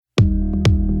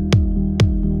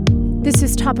This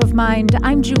is Top of Mind.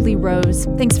 I'm Julie Rose.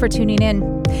 Thanks for tuning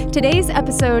in. Today's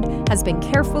episode has been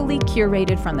carefully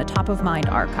curated from the Top of Mind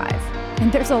archive,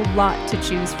 and there's a lot to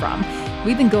choose from.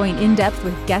 We've been going in depth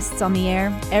with guests on the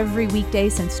air every weekday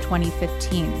since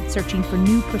 2015, searching for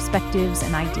new perspectives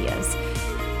and ideas.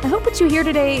 I hope what you hear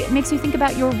today makes you think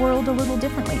about your world a little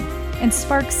differently and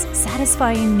sparks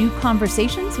satisfying new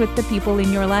conversations with the people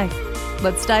in your life.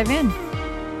 Let's dive in.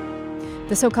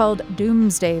 The so-called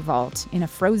Doomsday Vault in a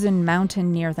frozen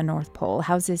mountain near the North Pole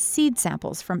houses seed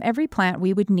samples from every plant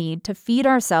we would need to feed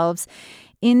ourselves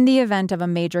in the event of a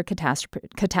major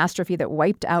catastrophe that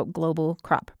wiped out global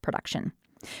crop production.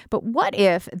 But what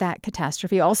if that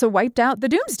catastrophe also wiped out the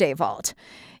Doomsday Vault?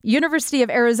 University of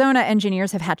Arizona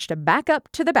engineers have hatched a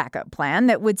backup to the backup plan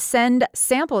that would send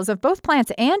samples of both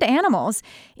plants and animals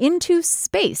into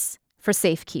space for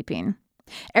safekeeping.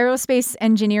 Aerospace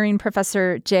engineering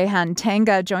professor Jehan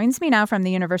Tanga joins me now from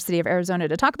the University of Arizona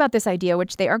to talk about this idea,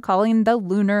 which they are calling the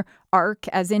Lunar Ark,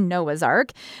 as in Noah's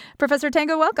Ark. Professor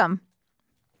Tanga, welcome.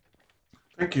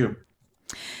 Thank you.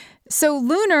 So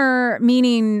lunar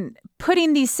meaning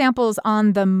putting these samples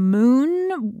on the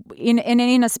moon,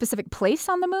 in a specific place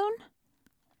on the moon?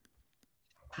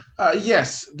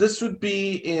 Yes, this would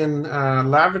be in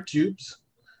lava tubes.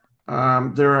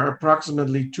 There are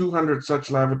approximately 200 such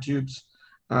lava tubes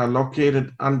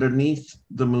located underneath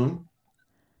the moon.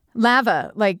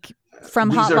 Lava, like from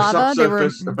These hot are lava?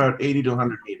 subsurface, about 80 to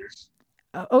 100 meters.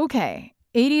 Okay,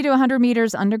 80 to 100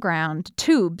 meters underground,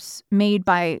 tubes made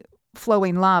by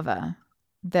flowing lava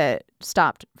that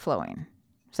stopped flowing.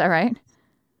 Is that right?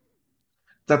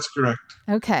 That's correct.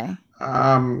 Okay.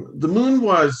 The moon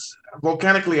was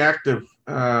volcanically active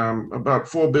about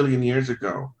 4 billion years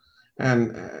ago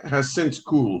and has since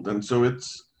cooled. And so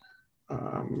it's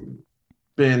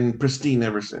been pristine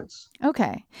ever since.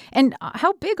 Okay. And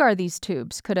how big are these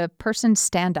tubes? Could a person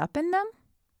stand up in them?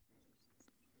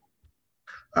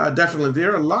 Definitely.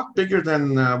 They're a lot bigger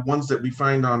than ones that we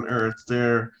find on Earth.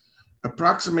 They're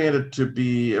approximated to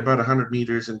be about 100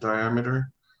 meters in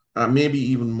diameter, maybe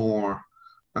even more.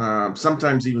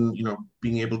 Sometimes even,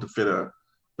 being able to fit a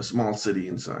small city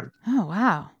inside. Oh,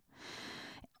 wow.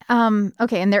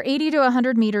 Okay, and they're 80 to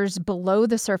 100 meters below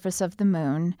the surface of the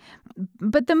moon.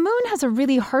 But the moon has a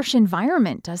really harsh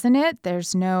environment, doesn't it?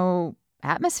 There's no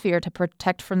atmosphere to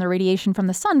protect from the radiation from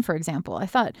the sun, for example. I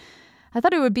thought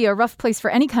it would be a rough place for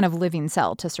any kind of living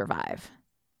cell to survive.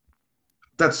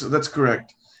 That's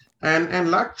correct.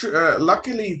 And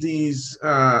luckily, these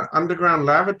underground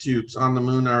lava tubes on the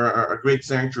moon are a great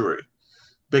sanctuary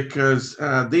because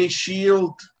they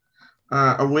shield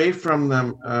away from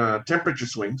them temperature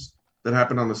swings that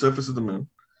happen on the surface of the moon.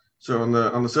 So on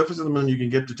the surface of the moon, you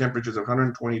can get to temperatures of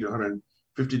 120 to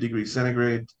 150 degrees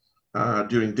centigrade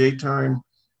during daytime,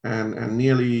 and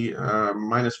nearly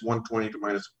minus 120 to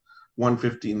minus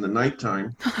 150 in the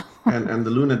nighttime. and the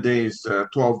lunar days,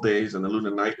 12 days, and the lunar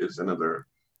night is another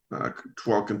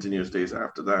 12 continuous days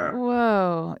after that.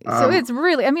 Whoa. So it's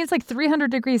really, it's like 300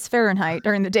 degrees Fahrenheit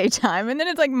during the daytime, and then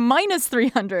it's like minus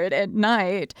 300 at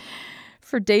night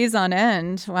for days on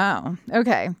end. Wow.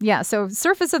 Okay. Yeah. So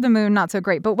surface of the moon, not so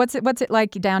great. But what's it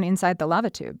like down inside the lava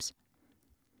tubes?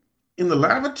 In the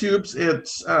lava tubes,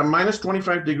 it's minus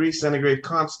 25 degrees centigrade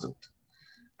constant.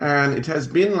 And it has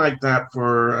been like that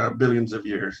for billions of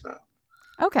years now.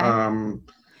 Okay.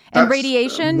 And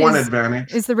radiation? One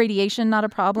advantage. Is the radiation not a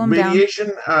problem?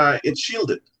 Radiation, it's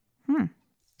shielded.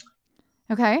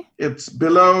 Okay. It's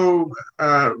below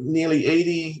nearly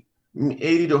 80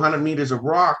 to 100 meters of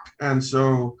rock. And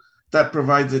so that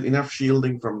provides it enough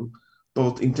shielding from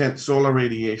both intense solar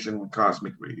radiation and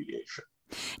cosmic radiation.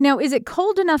 Now, is it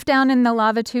cold enough down in the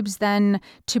lava tubes then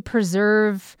to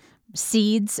preserve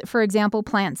seeds, for example,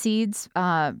 plant seeds,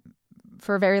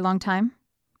 for a very long time?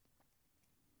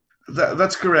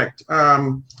 That's correct.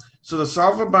 So the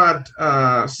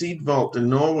Svalbard seed vault in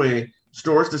Norway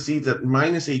stores the seeds at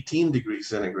minus 18 degrees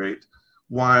centigrade,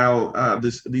 while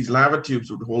these lava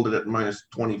tubes would hold it at minus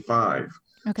 25.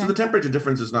 Okay. So the temperature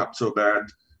difference is not so bad.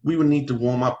 We would need to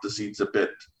warm up the seeds a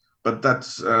bit, but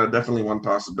that's definitely one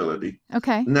possibility.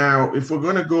 Okay. Now, if we're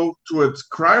going to go towards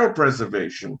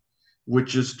cryopreservation,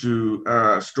 which is to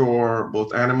store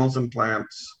both animals and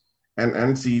plants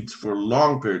and seeds for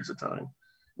long periods of time,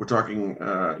 we're talking,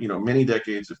 many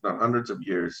decades, if not hundreds of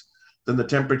years, then the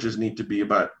temperatures need to be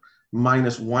about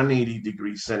minus 180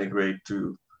 degrees centigrade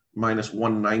to minus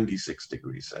 196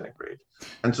 degrees centigrade.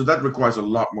 And so that requires a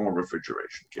lot more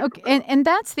refrigeration. Okay, and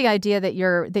that's the idea that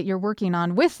you're working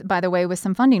on with, by the way, with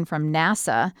some funding from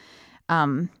NASA.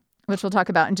 which we'll talk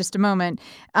about in just a moment.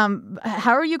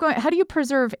 How do you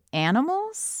preserve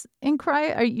animals in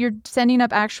you're sending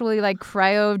up actually like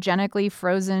cryogenically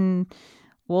frozen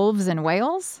wolves and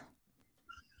whales?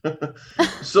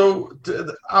 So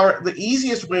the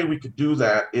easiest way we could do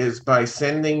that is by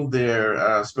sending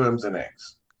their sperms and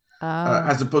eggs, Oh,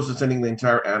 as opposed to sending the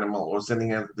entire animal or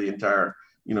sending out the entire,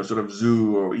 sort of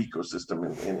zoo or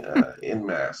ecosystem in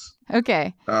mass.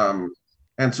 okay.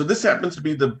 And so this happens to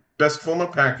be the best form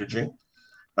of packaging.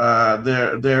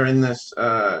 They're in this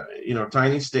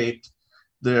tiny state.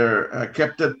 They're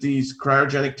kept at these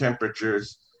cryogenic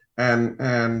temperatures, and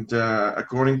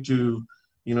according to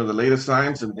the latest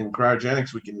science in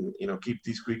cryogenics, we can keep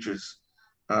these creatures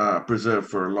preserved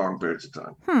for long periods of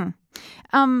time.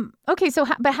 Okay,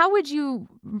 but how would you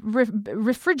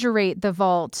refrigerate the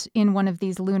vault in one of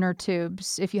these lunar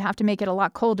tubes if you have to make it a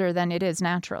lot colder than it is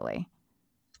naturally?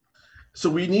 So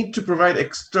we need to provide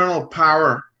external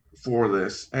power for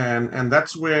this, and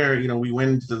that's where we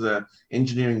went into the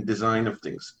engineering design of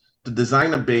things to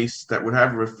design a base that would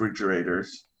have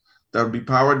refrigerators that would be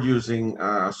powered using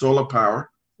solar power,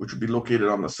 which would be located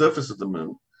on the surface of the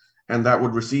moon, and that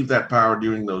would receive that power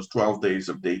during those 12 days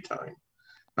of daytime,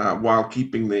 while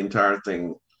keeping the entire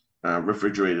thing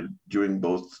refrigerated during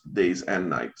both days and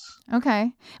nights.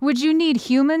 Okay. Would you need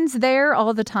humans there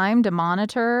all the time to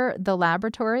monitor the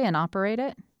laboratory and operate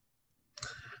it?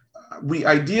 We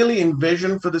ideally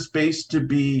envision for the space to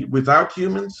be without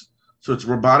humans, so it's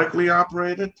robotically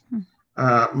operated,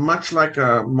 much like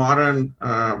a modern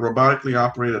robotically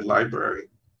operated library.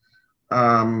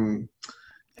 Having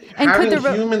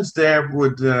humans there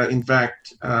would, in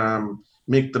fact,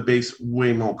 make the base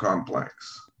way more complex.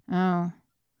 Oh,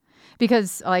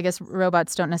 because I guess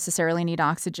robots don't necessarily need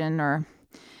oxygen or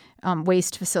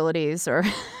waste facilities or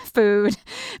food.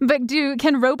 But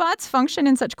can robots function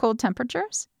in such cold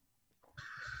temperatures?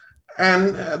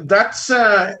 And that's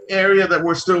an area that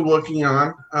we're still working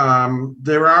on.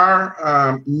 There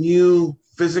are new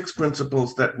physics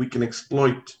principles that we can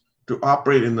exploit to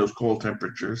operate in those cold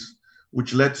temperatures,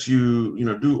 which lets you,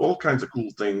 do all kinds of cool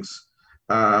things,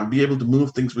 be able to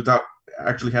move things without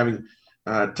actually having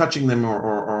touching them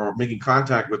or making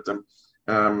contact with them.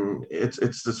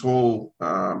 It's this whole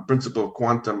principle of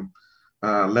quantum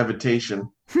levitation.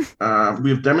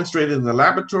 We've demonstrated in the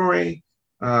laboratory.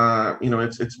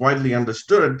 It's widely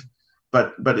understood,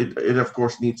 but it of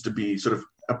course needs to be sort of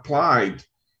applied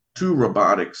to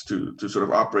robotics to sort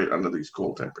of operate under these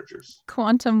cold temperatures.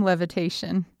 Quantum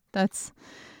levitation.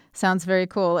 Sounds very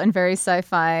cool and very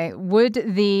sci-fi. Would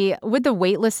the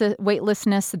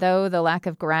weightlessness, though, the lack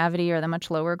of gravity or the much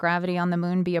lower gravity on the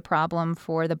moon, be a problem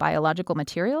for the biological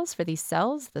materials for these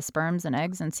cells, the sperms and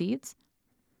eggs and seeds?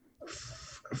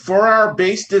 For our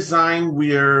base design,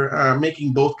 we're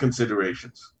making both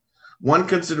considerations. One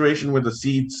consideration where the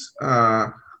seeds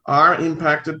are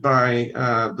impacted by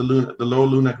the low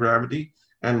lunar gravity,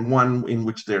 and one in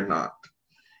which they're not.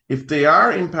 If they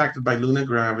are impacted by lunar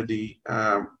gravity,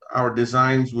 our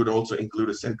designs would also include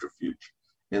a centrifuge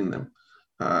in them.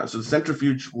 So the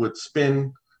centrifuge would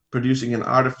spin, producing an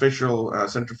artificial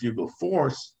centrifugal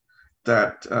force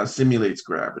that simulates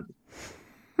gravity.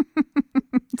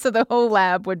 So the whole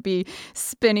lab would be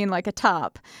spinning like a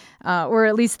top, or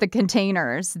at least the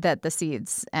containers that the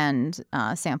seeds and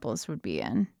samples would be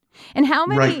in. And how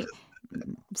many? Right.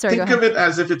 Sorry, Think of it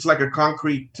as if it's like a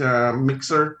concrete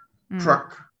mixer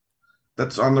truck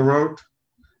that's on the road.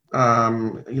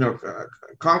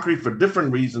 Concrete for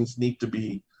different reasons need to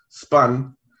be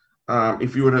spun.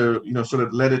 If you were to, sort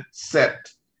of let it set,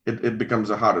 it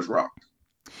becomes as hard as rock.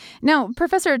 Now,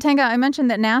 Professor Tenga, I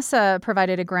mentioned that NASA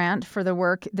provided a grant for the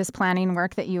work, this planning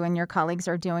work that you and your colleagues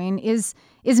are doing. Is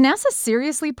NASA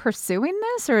seriously pursuing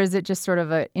this, or is it just sort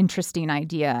of an interesting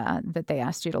idea that they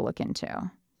asked you to look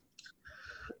into?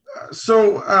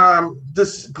 So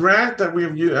this grant that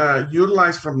we've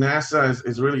utilized from NASA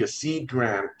is really a seed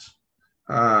grant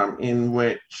in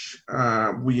which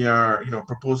we are,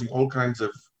 proposing all kinds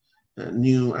of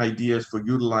new ideas for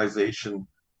utilization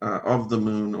of the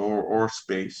moon or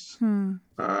space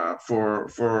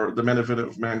for the benefit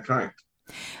of mankind.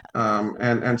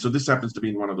 And so this happens to be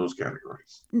in one of those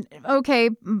categories. Okay,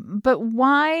 but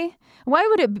why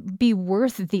would it be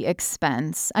worth the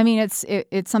expense? I mean,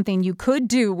 it's something you could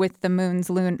do with the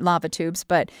moon's lava tubes,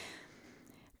 but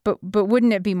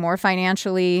wouldn't it be more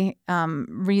financially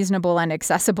reasonable and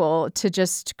accessible to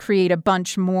just create a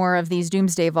bunch more of these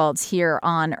doomsday vaults here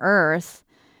on Earth,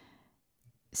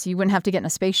 so you wouldn't have to get in a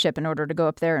spaceship in order to go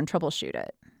up there and troubleshoot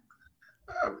it?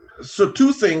 So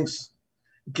two things.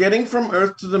 Getting from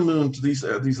Earth to the moon to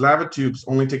these lava tubes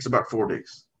only takes about 4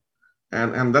 days,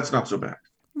 and that's not so bad.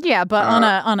 Yeah, but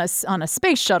on a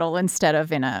space shuttle instead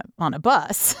of on a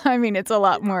bus. I mean, it's a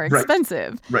lot more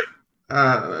expensive. Right.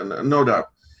 No doubt.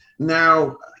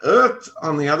 Now, Earth,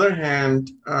 on the other hand,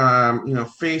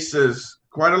 faces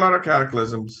quite a lot of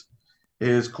cataclysms,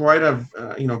 is quite a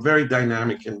very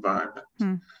dynamic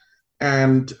environment,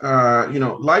 and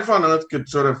life on Earth could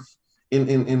sort of,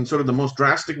 in sort of the most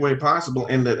drastic way possible,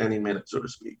 end at any minute, so to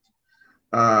speak.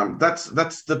 That's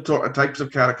the types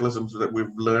of cataclysms that we've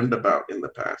learned about in the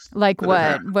past. Like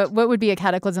what? What would be a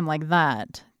cataclysm like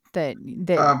that? That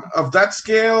of that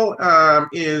scale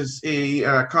is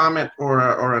a comet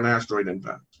or an asteroid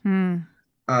impact. And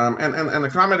a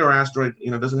comet or asteroid,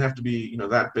 doesn't have to be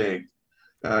that big.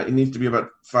 It needs to be about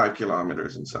 5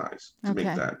 kilometers in size to make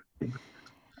that.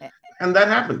 And that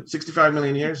happened 65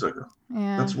 million years ago.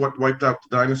 Yeah. That's what wiped out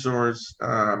the dinosaurs.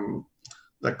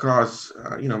 That caused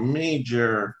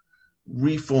major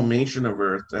reformation of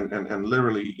Earth and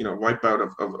literally wipe out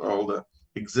of all the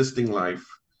existing life,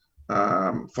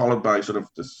 followed by sort of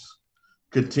this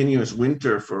continuous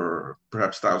winter for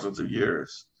perhaps thousands of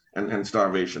years, and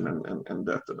starvation and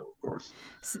death, of course.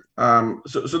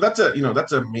 So that's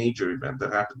a major event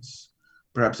that happens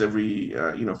perhaps every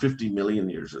 50 million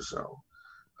years or so.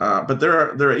 But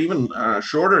there are even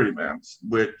shorter events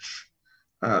which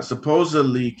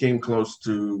supposedly came close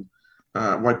to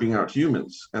wiping out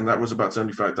humans, and that was about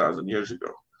 75,000 years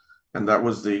ago, and that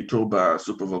was the Toba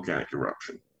supervolcanic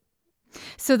eruption.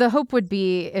 So the hope would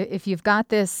be, if you've got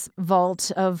this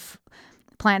vault of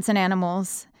plants and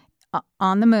animals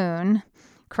on the moon,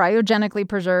 cryogenically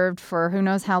preserved for who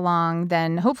knows how long,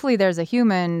 then hopefully there's a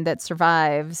human that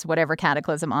survives whatever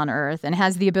cataclysm on Earth and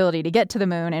has the ability to get to the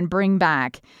moon and bring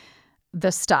back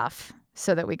the stuff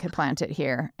so that we could plant it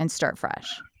here and start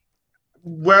fresh.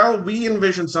 Well, we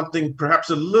envision something perhaps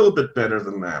a little bit better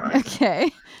than that.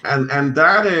 Okay. And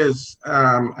that is,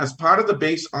 as part of the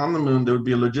base on the moon, there would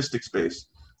be a logistics base,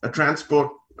 a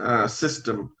transport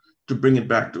system to bring it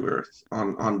back to Earth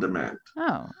on demand.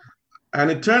 Oh. And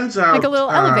it turns out like a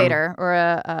little elevator or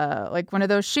like one of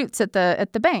those chutes at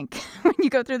the bank when you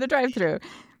go through the drive-through.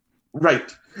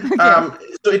 Right. Okay.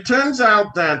 So it turns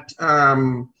out that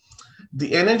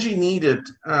the energy needed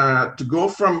to go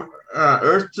from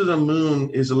Earth to the moon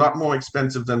is a lot more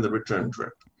expensive than the return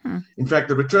trip. In fact,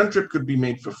 the return trip could be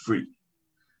made for free.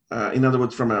 In other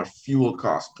words, from a fuel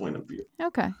cost point of view.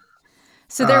 Okay.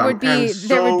 So there would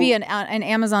be an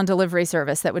Amazon delivery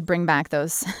service that would bring back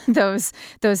those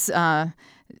that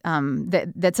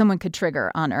someone could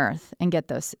trigger on Earth and get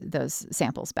those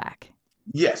samples back.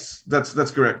 Yes,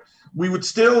 that's correct. We would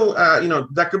still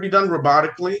that could be done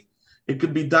robotically. It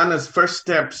could be done as first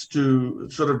steps to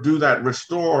sort of do that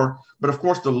restore, but of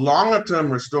course the longer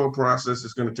term restore process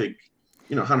is going to take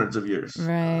hundreds of years.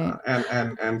 Right.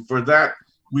 And for that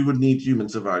we would need human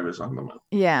survivors on the moon.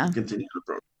 Yeah. To continue the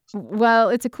program. Well,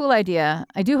 it's a cool idea.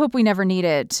 I do hope we never need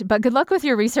it, but good luck with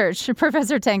your research,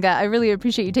 Professor Tenga. I really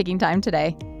appreciate you taking time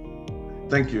today.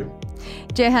 Thank you.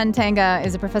 Jehan Tenga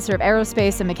is a professor of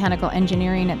aerospace and mechanical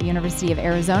engineering at the University of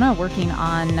Arizona, working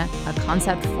on a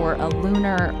concept for a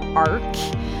lunar arc.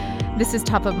 This is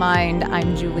Top of Mind.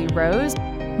 I'm Julie Rose.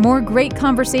 More great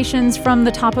conversations from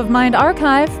the Top of Mind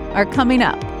archive are coming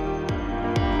up.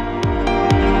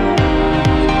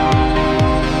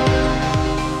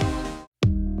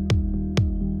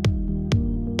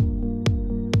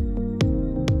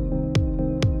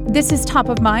 This is Top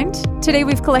of Mind. Today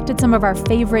we've collected some of our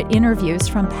favorite interviews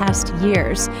from past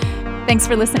years. Thanks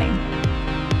for listening.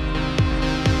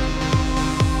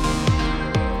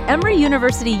 Emory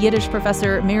University Yiddish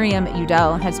professor Miriam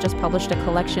Udell has just published a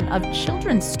collection of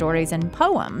children's stories and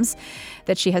poems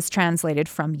that she has translated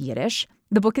from Yiddish.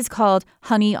 The book is called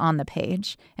Honey on the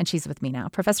Page, and she's with me now.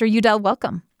 Professor Udell,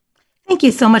 welcome. Thank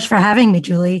you so much for having me,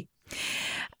 Julie.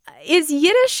 Is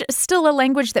Yiddish still a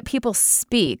language that people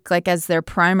speak, like as their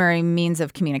primary means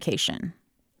of communication?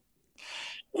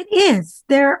 It is.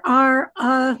 There are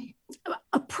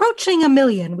approaching 1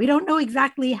 million. We don't know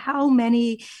exactly how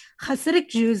many Hasidic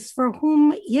Jews for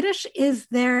whom Yiddish is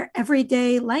their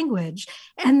everyday language.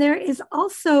 And there is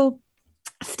also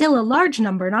still a large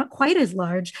number, not quite as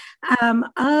large,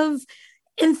 of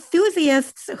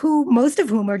enthusiasts who, most of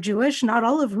whom are Jewish, not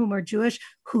all of whom are Jewish,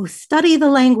 who study the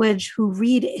language, who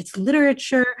read its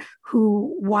literature,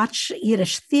 who watch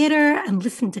Yiddish theater and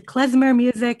listen to klezmer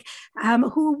music,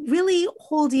 who really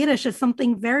hold Yiddish as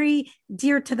something very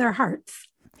dear to their hearts.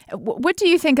 What do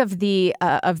you think of the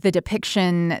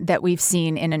depiction that we've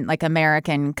seen in like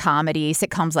American comedy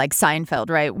sitcoms like Seinfeld,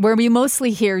 right, where we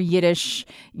mostly hear Yiddish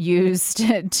used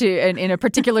in a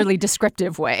particularly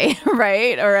descriptive way,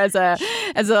 right, or as a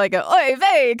like a oy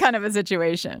vey kind of a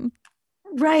situation?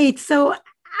 Right. So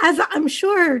as I'm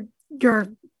sure your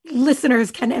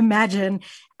listeners can imagine,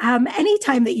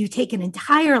 anytime that you take an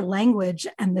entire language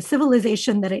and the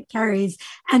civilization that it carries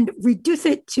and reduce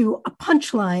it to a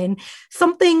punchline,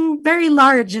 something very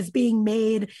large is being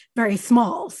made very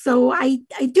small. So I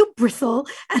do bristle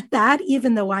at that,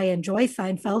 even though I enjoy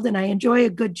Seinfeld and I enjoy a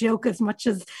good joke as much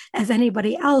as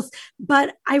anybody else.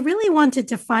 But I really wanted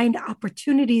to find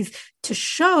opportunities to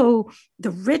show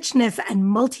the richness and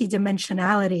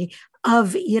multidimensionality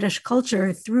of Yiddish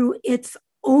culture through its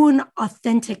own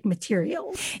authentic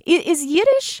material. Is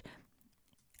Yiddish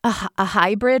a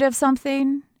hybrid of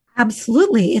something?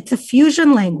 Absolutely. It's a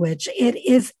fusion language. It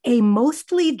is a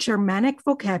mostly Germanic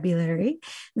vocabulary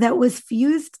that was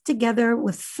fused together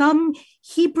with some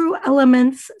Hebrew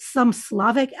elements, some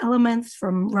Slavic elements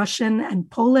from Russian and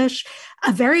Polish,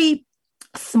 a very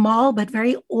small but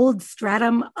very old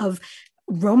stratum of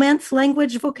Romance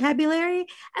language vocabulary.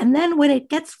 And then when it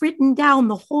gets written down,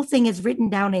 the whole thing is written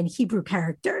down in Hebrew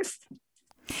characters.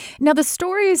 Now, the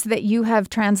stories that you have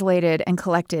translated and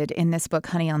collected in this book,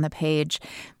 Honey on the Page,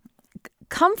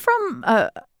 come from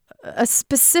a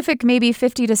specific maybe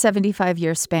 50 to 75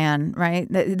 year span, right?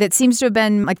 That seems to have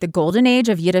been like the golden age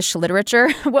of Yiddish literature.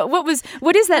 What is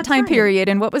that That's time right. period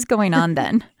and what was going on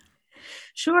then?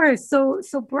 Sure. So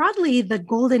broadly, the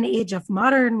golden age of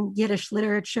modern Yiddish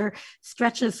literature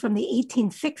stretches from the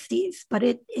 1860s, but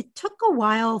it took a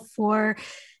while for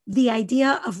the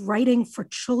idea of writing for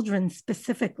children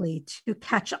specifically to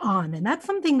catch on. And that's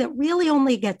something that really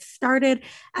only gets started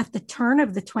at the turn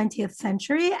of the 20th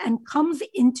century and comes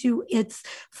into its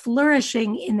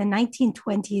flourishing in the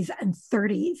 1920s and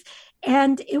 30s.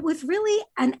 And it was really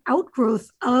an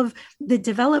outgrowth of the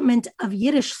development of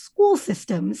Yiddish school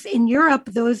systems. In Europe,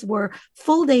 those were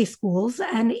full-day schools.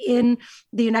 And in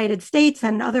the United States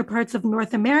and other parts of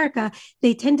North America,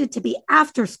 they tended to be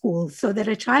after school, so that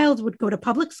a child would go to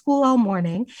public school all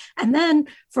morning. And then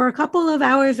for a couple of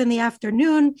hours in the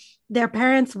afternoon, their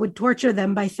parents would torture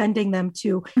them by sending them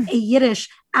to a Yiddish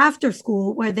after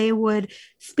school where they would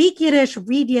speak Yiddish,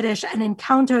 read Yiddish, and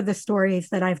encounter the stories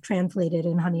that I've translated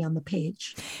in Honey on the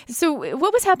Page. So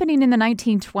what was happening in the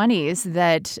 1920s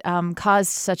that caused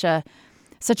such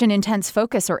an intense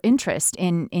focus or interest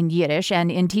in Yiddish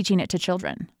and in teaching it to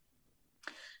children?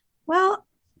 Well,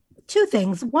 two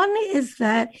things. One is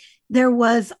that there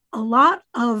was a lot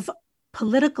of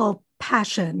political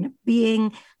passion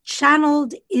being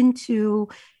channeled into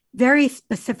very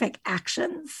specific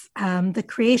actions. The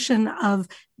creation of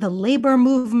the labor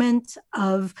movement,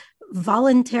 of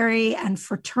voluntary and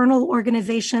fraternal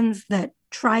organizations that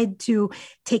tried to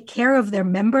take care of their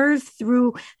members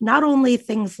through not only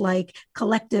things like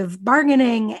collective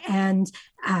bargaining and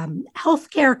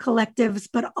healthcare collectives,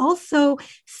 but also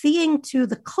seeing to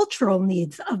the cultural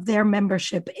needs of their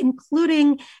membership,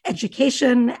 including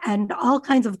education and all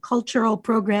kinds of cultural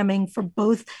programming for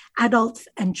both adults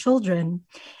and children.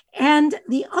 And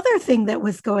the other thing that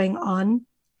was going on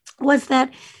was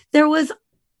that there was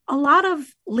a lot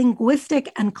of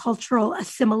linguistic and cultural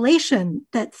assimilation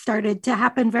that started to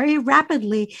happen very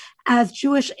rapidly as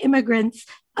Jewish immigrants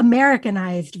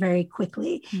Americanized very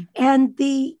quickly. And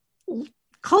the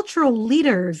cultural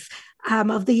leaders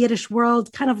of the Yiddish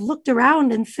world kind of looked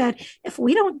around and said, if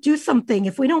we don't do something,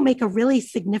 if we don't make a really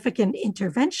significant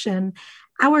intervention,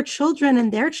 our children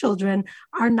and their children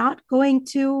are not going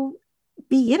to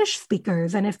be Yiddish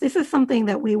speakers. And if this is something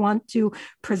that we want to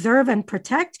preserve and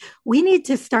protect, we need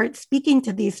to start speaking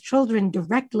to these children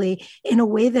directly in a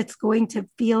way that's going to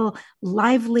feel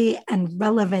lively and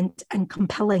relevant and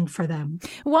compelling for them.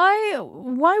 Why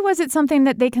was it something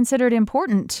that they considered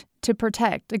important to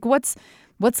protect? Like what's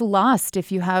lost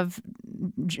if you have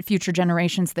future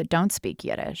generations that don't speak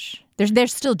Yiddish? They're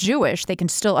still Jewish. They can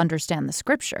still understand the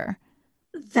scripture.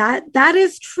 That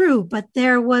is true. But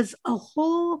there was a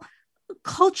whole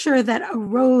culture that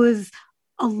arose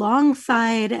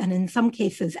alongside and in some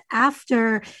cases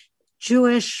after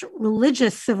Jewish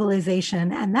religious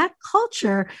civilization. And that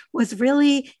culture was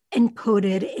really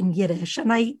encoded in Yiddish.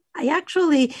 And I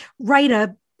actually write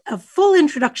a full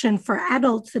introduction for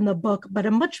adults in the book, but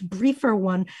a much briefer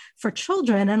one for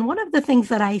children. And one of the things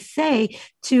that I say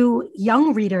to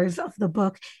young readers of the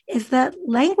book is that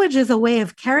language is a way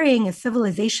of carrying a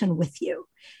civilization with you.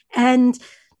 And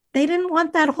they didn't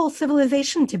want that whole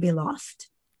civilization to be lost.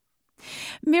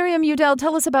 Miriam Udell,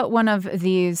 tell us about one of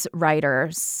these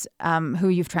writers who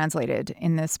you've translated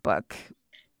in this book.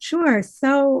 Sure.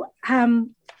 So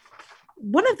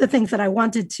one of the things that I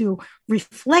wanted to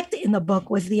reflect in the book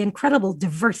was the incredible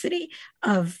diversity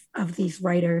of these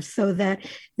writers, so that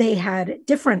they had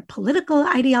different political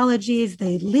ideologies,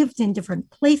 they lived in different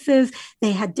places,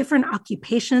 they had different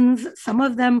occupations. Some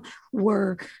of them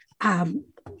were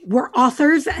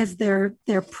authors as their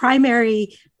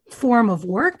primary form of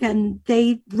work, and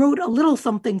they wrote a little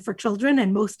something for children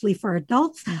and mostly for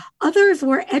adults. Others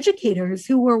were educators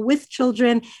who were with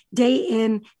children day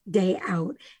in, day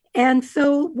out. And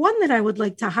so one that I would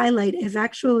like to highlight is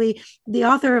actually the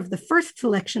author of the first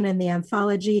selection in the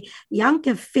anthology,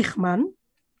 Yankev Fichman,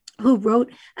 who wrote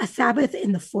A Sabbath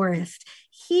in the Forest.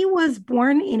 He was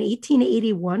born in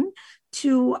 1881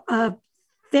 to a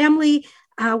family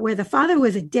where the father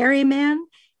was a dairyman,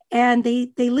 and they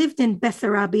lived in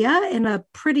Bessarabia, in a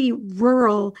pretty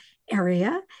rural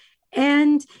area.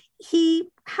 And he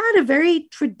had a very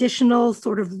traditional,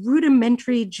 sort of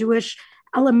rudimentary Jewish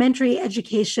elementary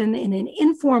education in an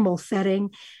informal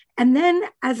setting. And then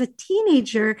as a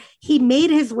teenager, he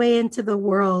made his way into the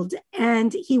world,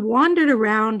 and he wandered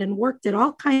around and worked at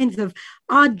all kinds of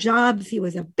odd jobs. He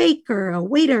was a baker, a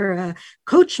waiter, a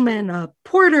coachman, a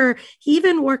porter. He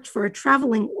even worked for a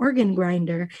traveling organ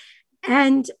grinder.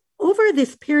 And over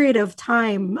this period of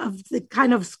time of the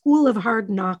kind of school of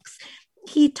hard knocks,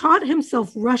 he taught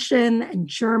himself Russian and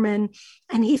German,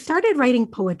 and he started writing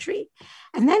poetry.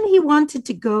 And then he wanted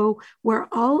to go where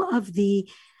all of the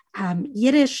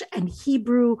Yiddish and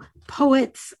Hebrew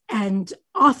poets and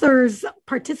authors,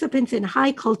 participants in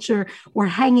high culture, were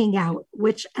hanging out,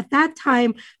 which at that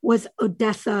time was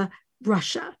Odessa,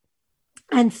 Russia.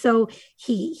 And so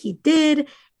he did.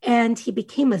 And he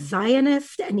became a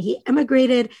Zionist, and he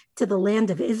emigrated to the land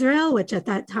of Israel, which at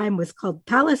that time was called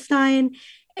Palestine.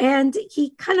 And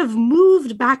he kind of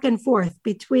moved back and forth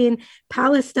between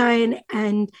Palestine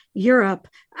and Europe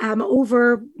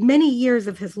over many years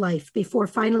of his life before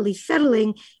finally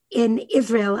settling in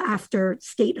Israel after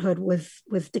statehood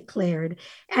was declared.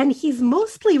 And he's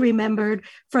mostly remembered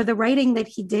for the writing that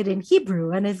he did in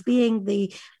Hebrew and as being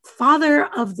the father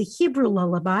of the Hebrew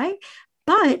lullaby.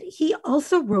 But he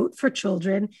also wrote for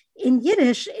children in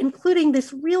Yiddish, including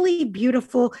this really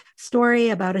beautiful story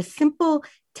about a simple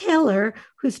tailor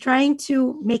who's trying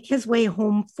to make his way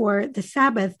home for the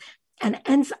Sabbath and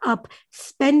ends up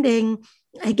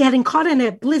getting caught in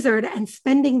a blizzard and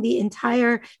spending the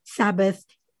entire Sabbath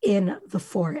in the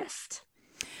forest.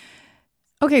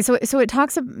 Okay, so it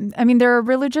talks, I mean, there are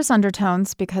religious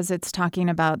undertones because it's talking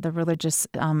about the religious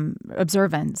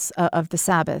observance of the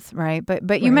Sabbath, right?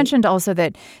 But you mentioned also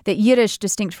that Yiddish,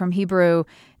 distinct from Hebrew,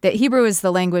 that Hebrew is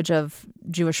the language of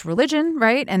Jewish religion,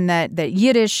 right? And that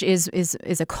Yiddish is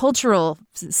a cultural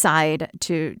side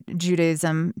to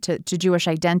Judaism, to Jewish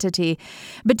identity.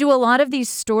 But do a lot of these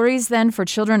stories then for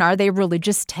children, are they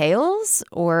religious tales,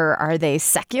 or are they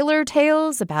secular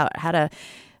tales about how to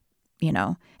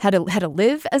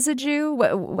live as a Jew?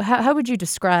 How would you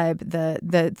describe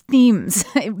the themes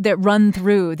that run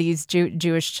through these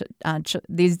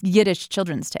these Yiddish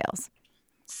children's tales?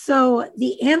 So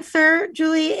the answer,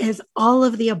 Julie, is all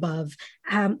of the above.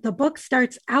 The book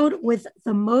starts out with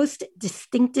the most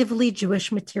distinctively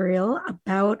Jewish material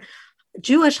about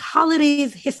Jewish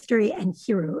holidays, history, and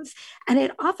heroes. And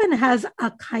it often has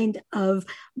a kind of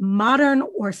modern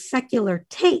or secular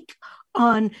take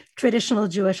on traditional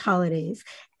Jewish holidays.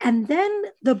 And then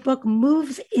the book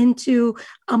moves into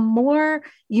a more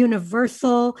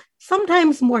universal,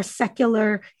 sometimes more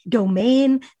secular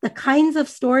domain, the kinds of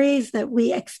stories that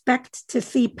we expect to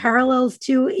see parallels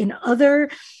to in other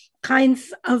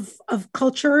kinds of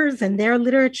cultures and their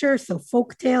literature. So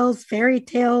folk tales, fairy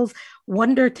tales,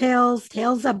 wonder tales,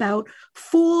 tales about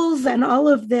fools and all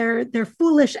of their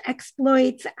foolish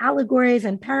exploits, allegories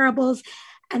and parables.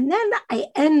 And then I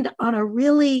end on a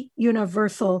really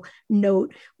universal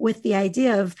note with the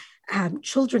idea of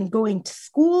children going to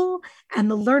school and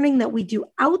the learning that we do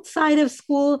outside of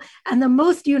school, and the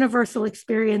most universal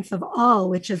experience of all,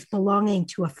 which is belonging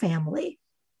to a family.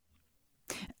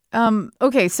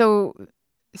 Okay, so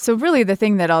really the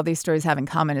thing that all these stories have in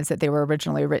common is that they were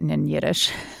originally written in Yiddish.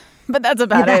 But that's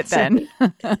about it then.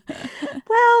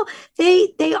 Well,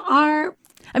 they are.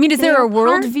 I mean, is there a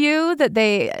worldview that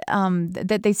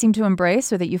they seem to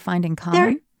embrace or that you find in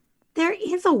common? There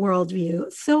is a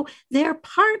worldview. So they're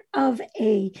part of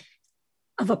a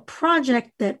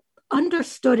project that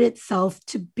understood itself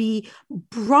to be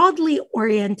broadly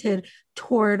oriented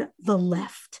toward the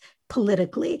left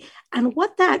politically. And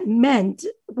what that meant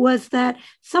was that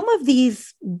some of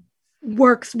these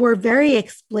works were very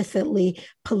explicitly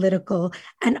political,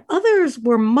 and others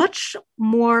were much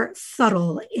more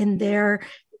subtle in their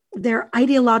their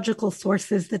ideological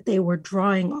sources that they were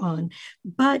drawing on,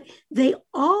 but they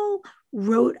all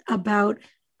wrote about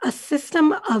a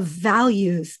system of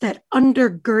values that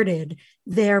undergirded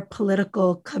their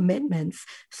political commitments.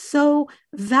 So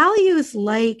values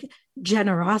like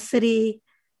generosity,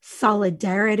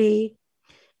 solidarity.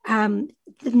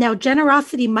 Now,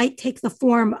 generosity might take the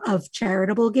form of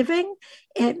charitable giving.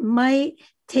 It might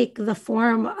take the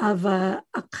form of a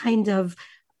kind of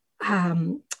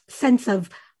sense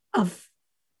of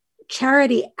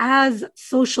charity as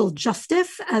social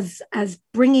justice, as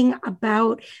bringing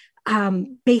about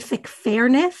basic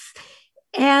fairness.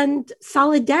 And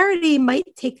solidarity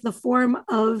might take the form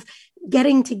of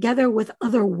getting together with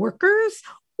other workers,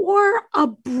 or a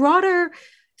broader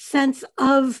sense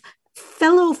of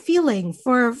fellow feeling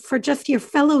for just your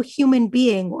fellow human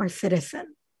being or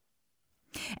citizen.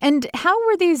 And how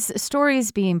were these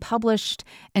stories being published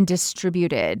and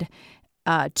distributed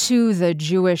to the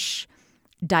Jewish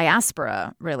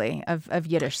diaspora, really, of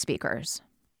Yiddish speakers?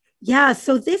 Yeah,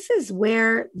 so this is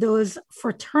where those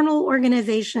fraternal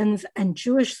organizations and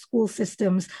Jewish school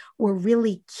systems were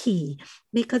really key,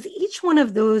 because each one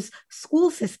of those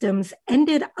school systems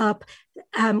ended up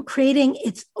creating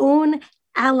its own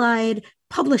allied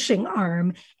publishing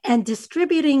arm and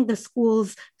distributing the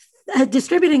stories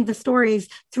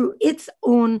through its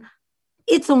own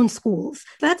schools.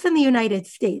 That's in the United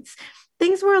States.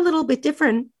 Things were a little bit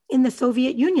different in the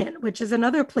Soviet Union, which is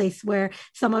another place where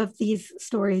some of these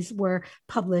stories were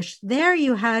published. There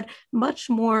you had much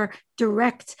more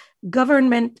direct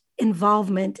government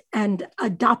involvement and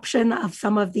adoption of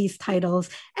some of these titles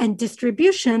and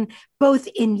distribution, both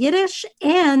in Yiddish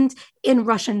and in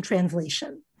Russian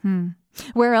translation.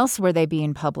 Where else were they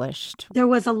being published? There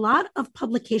was a lot of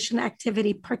publication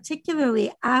activity,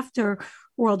 particularly after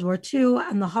World War II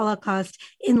and the Holocaust,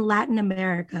 in Latin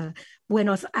America.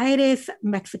 Buenos Aires,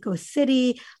 Mexico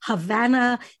City,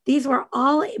 Havana. These were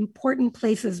all important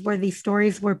places where these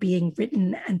stories were being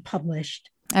written and published.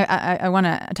 I want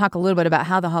to talk a little bit about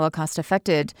how the Holocaust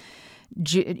affected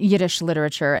Yiddish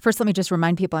literature. First, let me just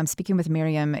remind people I'm speaking with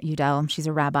Miriam Udell. She's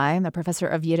a rabbi, a professor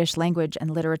of Yiddish language and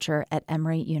literature at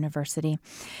Emory University.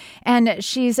 And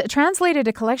she's translated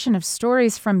a collection of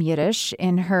stories from Yiddish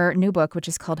in her new book, which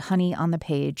is called Honey on the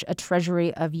Page, A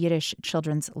Treasury of Yiddish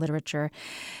Children's Literature.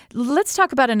 Let's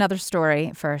talk about another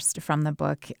story first from the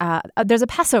book. There's a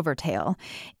Passover tale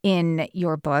in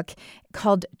your book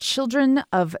called Children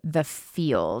of the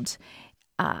Field.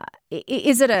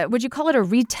 Would you call it a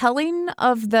retelling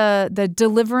of the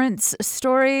deliverance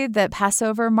story that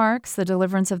Passover marks, the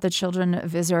deliverance of the children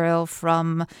of Israel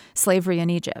from slavery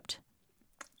in Egypt?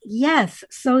 Yes.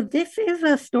 So this is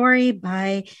a story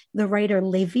by the writer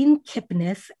Levin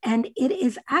Kipnis, and it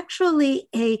is actually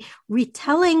a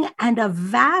retelling and a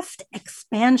vast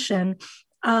expansion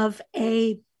of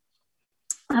an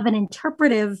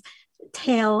interpretive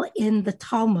tale in the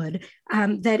Talmud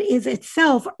that is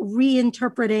itself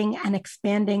reinterpreting and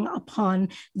expanding upon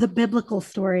the biblical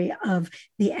story of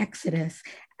the Exodus.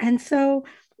 And so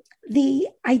the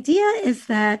idea is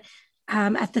that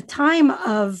at the time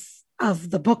of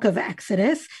the book of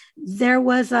Exodus, there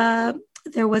was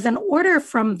an order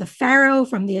from the Pharaoh,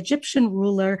 from the Egyptian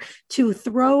ruler, to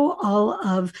throw all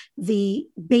of the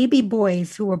baby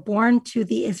boys who were born to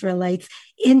the Israelites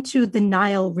into the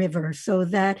Nile River so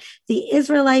that the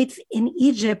Israelites in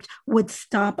Egypt would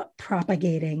stop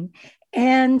propagating.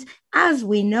 And as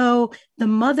we know, the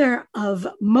mother of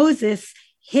Moses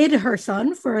hid her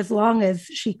son for as long as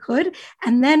she could,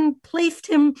 and then placed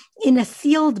him in a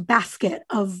sealed basket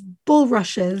of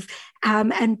bulrushes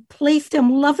and placed him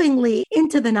lovingly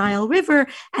into the Nile River,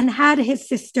 and had his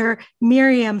sister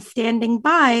Miriam standing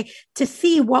by to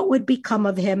see what would become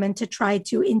of him and to try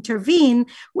to intervene,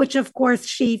 which of course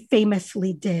she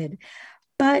famously did.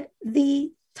 But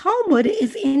the Talmud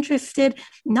is interested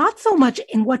not so much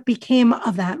in what became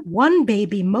of that one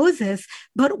baby, Moses,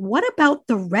 but what about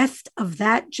the rest of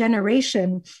that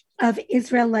generation of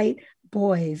Israelite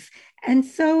boys? And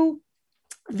so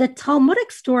the Talmudic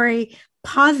story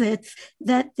posits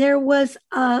that there was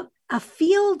a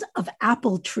field of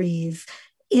apple trees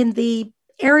in the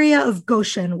area of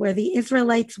Goshen, where the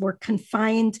Israelites were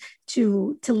confined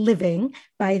to living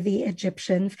by the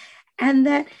Egyptians, and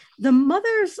that the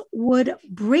mothers would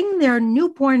bring their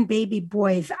newborn baby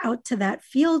boys out to that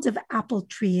field of apple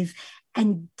trees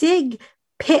and dig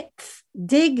pits,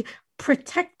 dig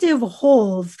protective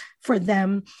holes for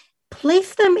them,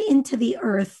 place them into the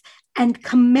earth, and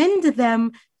commend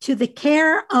them to the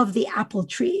care of the apple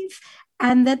trees.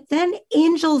 And that then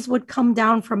angels would come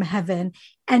down from heaven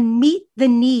and meet the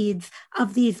needs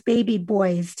of these baby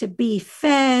boys to be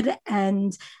fed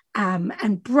and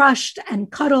brushed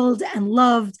and cuddled and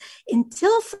loved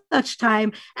until such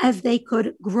time as they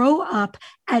could grow up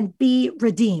and be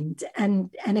redeemed and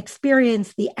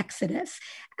experience the Exodus.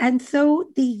 And so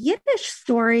the Yiddish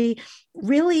story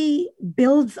really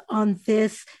builds on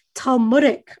this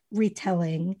Talmudic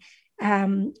retelling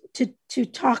to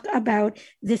talk about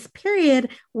this period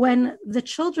when the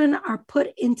children are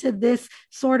put into this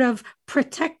sort of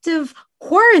protective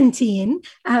quarantine.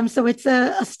 So it's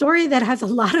a story that has a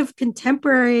lot of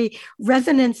contemporary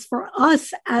resonance for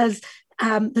us as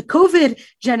the COVID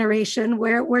generation,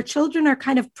 where children are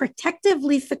kind of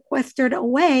protectively sequestered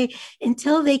away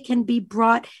until they can be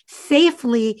brought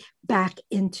safely back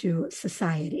into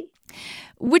society.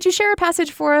 Would you share a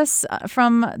passage for us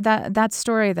from that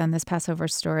story then, this Passover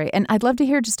story? And I'd love to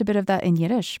hear just a bit of that in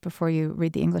Yiddish before you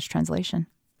read the English translation.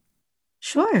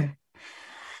 Sure.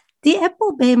 Die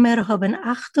Äppelbäumer haben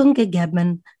Achtung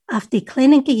gegeben auf die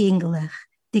kleinen Jünglech.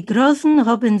 Die Großen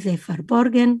haben sie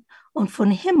verborgen und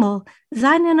von Himmel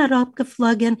seien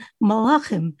herabgeflogen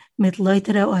Malachim mit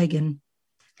läuteren Augen.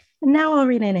 And now I'll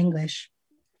read in English.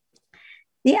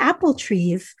 The apple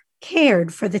trees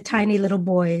cared for the tiny little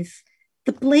boys.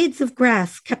 The blades of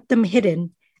grass kept them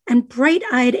hidden, and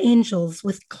bright-eyed angels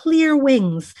with clear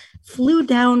wings flew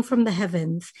down from the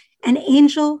heavens, an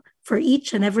angel for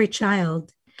each and every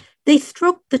child. They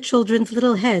stroked the children's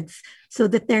little heads so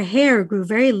that their hair grew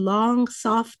very long,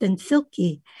 soft, and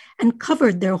silky, and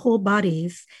covered their whole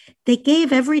bodies. They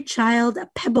gave every child a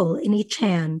pebble in each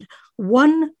hand,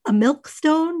 one a milk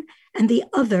stone and the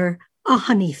other a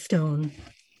honey stone.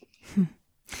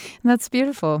 That's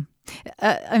beautiful.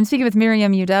 I'm speaking with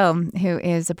Miriam Udell, who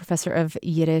is a professor of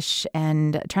Yiddish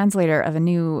and translator of a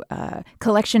new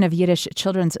collection of Yiddish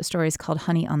children's stories called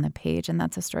Honey on the Page. And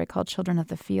that's a story called Children of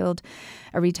the Field,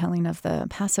 a retelling of the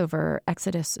Passover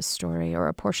Exodus story, or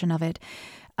a portion of it.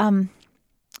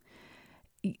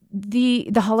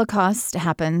 The Holocaust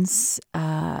happens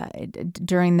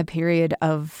during the period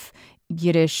of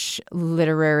Yiddish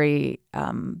literary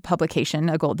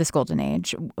publication, this golden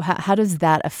age. How does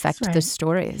that affect the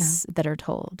stories that are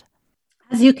told?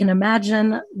 As you can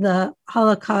imagine, the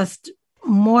Holocaust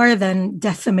more than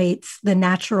decimates the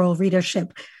natural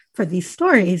readership for these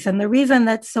stories. And the reason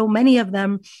that so many of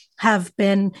them have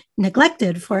been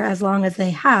neglected for as long as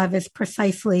they have is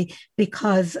precisely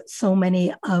because so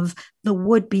many of the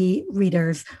would-be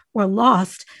readers were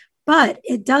lost. But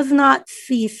it does not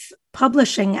cease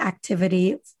publishing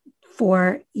activity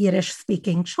for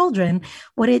Yiddish-speaking children.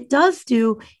 What it does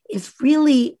do is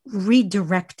really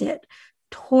redirect it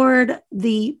toward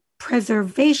the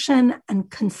preservation and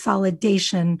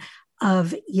consolidation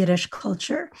of Yiddish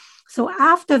culture. So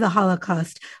after the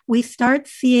Holocaust, we start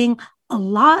seeing a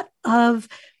lot of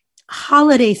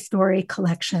holiday story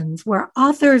collections where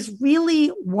authors really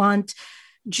want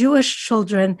Jewish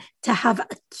children to have a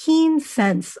keen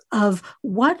sense of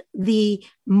what the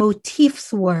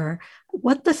motifs were,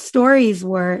 what the stories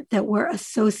were that were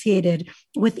associated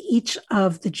with each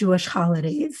of the Jewish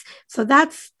holidays. So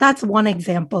that's one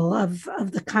example of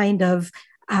the kind of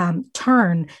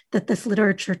turn that this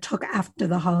literature took after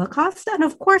the Holocaust. And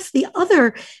of course, the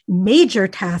other major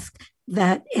task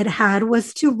that it had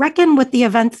was to reckon with the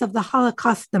events of the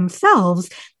Holocaust themselves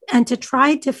and to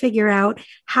try to figure out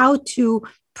how to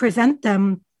present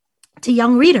them to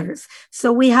young readers.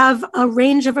 So we have a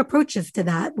range of approaches to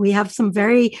that. We have some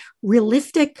very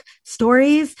realistic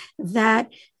stories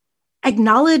that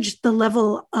acknowledge the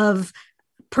level of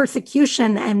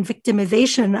persecution and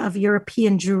victimization of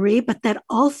European Jewry, but that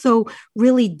also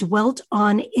really dwelt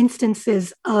on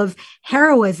instances of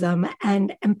heroism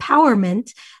and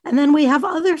empowerment. And then we have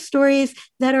other stories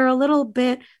that are a little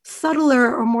bit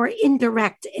subtler or more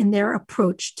indirect in their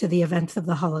approach to the events of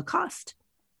the Holocaust.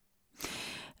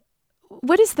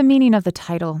 What is the meaning of the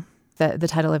title? The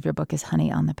title of your book is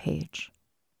Honey on the Page.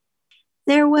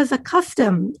 There was a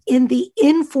custom in the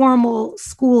informal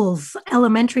schools,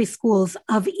 elementary schools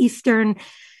of Eastern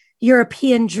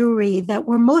European Jewry that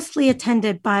were mostly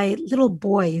attended by little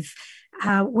boys,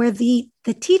 where the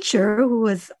teacher, who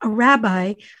was a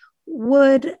rabbi,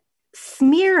 would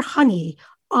smear honey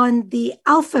on the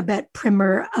alphabet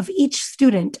primer of each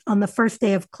student on the first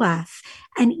day of class.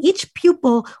 And each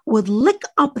pupil would lick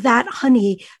up that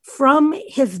honey from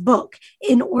his book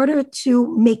in order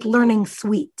to make learning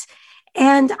sweet.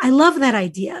 And I love that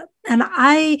idea. And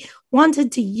I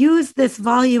wanted to use this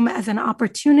volume as an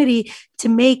opportunity to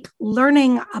make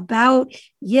learning about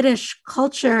Yiddish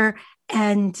culture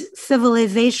and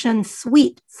civilization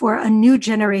sweet for a new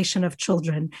generation of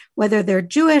children, whether they're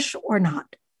Jewish or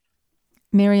not.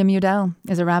 Miriam Udell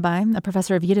is a rabbi, a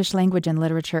professor of Yiddish language and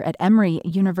literature at Emory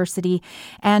University,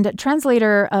 and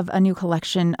translator of a new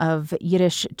collection of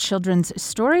Yiddish children's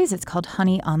stories. It's called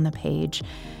Honey on the Page.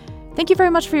 Thank you very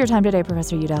much for your time today,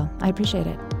 Professor Udell. I appreciate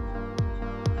it.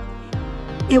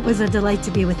 It was a delight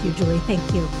to be with you, Julie.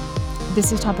 Thank you.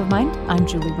 This is Top of Mind. I'm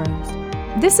Julie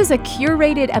Rose. This is a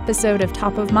curated episode of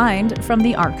Top of Mind from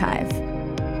the archive.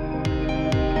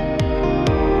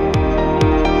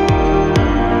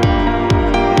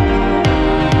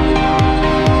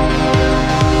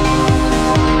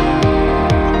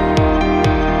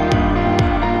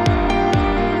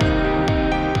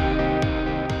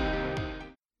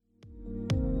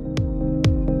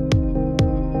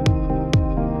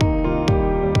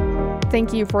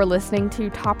 Thank you for listening to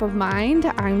Top of Mind.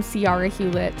 I'm Ciara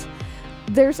Hewlett.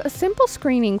 There's a simple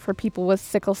screening for people with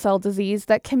sickle cell disease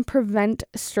that can prevent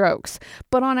strokes,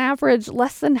 but on average,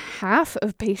 less than half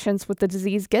of patients with the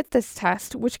disease get this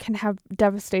test, which can have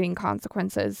devastating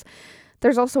consequences.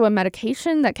 There's also a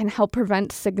medication that can help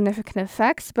prevent significant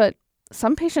effects, but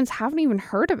some patients haven't even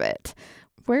heard of it.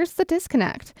 Where's the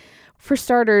disconnect? For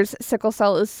starters, sickle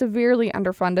cell is severely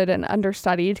underfunded and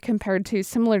understudied compared to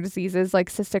similar diseases like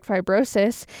cystic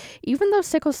fibrosis, even though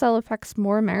sickle cell affects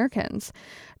more Americans.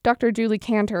 Dr. Julie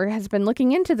Cantor has been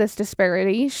looking into this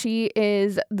disparity. She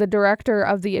is the director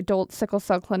of the Adult Sickle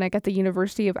Cell Clinic at the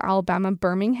University of Alabama,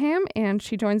 Birmingham, and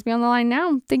she joins me on the line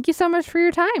now. Thank you so much for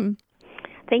your time.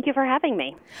 Thank you for having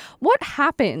me. What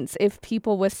happens if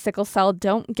people with sickle cell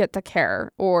don't get the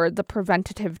care or the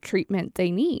preventative treatment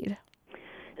they need?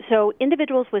 So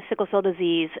individuals with sickle cell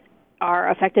disease are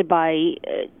affected by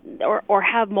or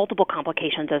have multiple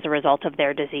complications as a result of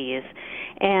their disease,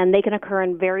 and they can occur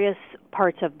in various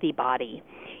parts of the body.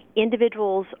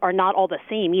 Individuals are not all the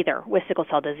same either with sickle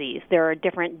cell disease. There are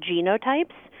different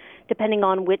genotypes depending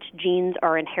on which genes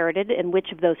are inherited and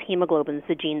which of those hemoglobins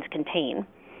the genes contain.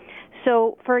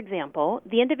 So, for example,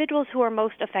 the individuals who are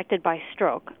most affected by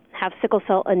stroke have sickle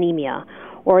cell anemia,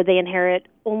 or they inherit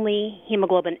only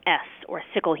hemoglobin S, or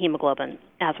sickle hemoglobin,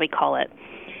 as we call it.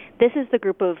 This is the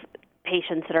group of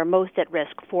patients that are most at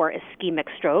risk for ischemic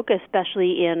stroke,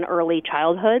 especially in early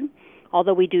childhood,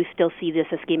 although we do still see this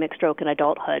ischemic stroke in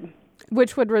adulthood.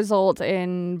 Which would result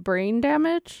in brain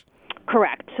damage?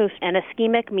 Correct. So an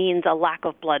ischemic means a lack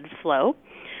of blood flow,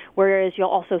 whereas you'll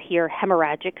also hear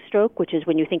hemorrhagic stroke, which is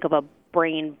when you think of a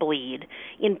brain bleed.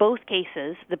 In both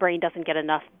cases, the brain doesn't get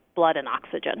enough blood and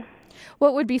oxygen.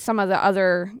 What would be some of the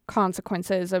other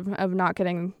consequences of not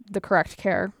getting the correct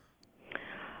care?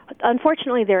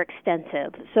 Unfortunately, they're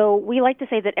extensive. So we like to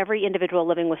say that every individual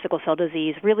living with sickle cell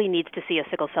disease really needs to see a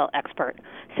sickle cell expert.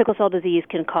 Sickle cell disease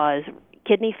can cause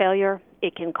kidney failure,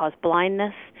 it can cause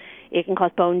blindness, it can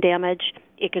cause bone damage,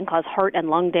 it can cause heart and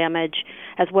lung damage,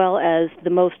 as well as the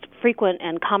most frequent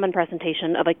and common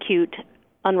presentation of acute,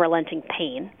 unrelenting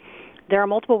pain. There are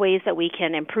multiple ways that we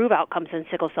can improve outcomes in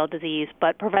sickle cell disease,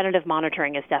 but preventative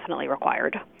monitoring is definitely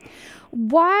required.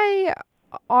 Why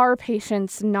are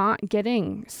patients not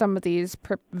getting some of these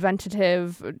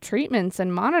preventative treatments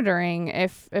and monitoring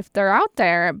if they're out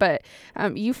there? But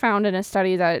you found in a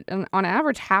study that on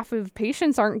average, half of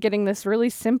patients aren't getting this really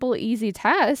simple, easy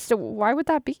test. Why would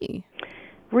that be?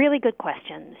 Really good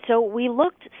question. So we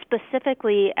looked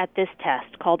specifically at this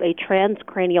test called a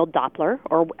transcranial Doppler,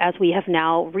 or as we have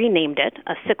now renamed it,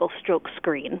 a sickle stroke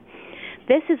screen.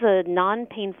 This is a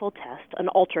non-painful test, an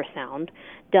ultrasound,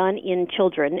 done in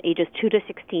children ages 2 to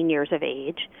 16 years of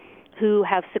age who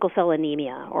have sickle cell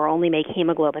anemia or only make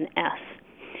hemoglobin S.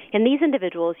 In these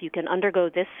individuals, you can undergo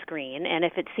this screen, and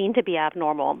if it's seen to be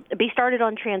abnormal, be started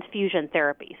on transfusion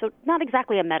therapy. So not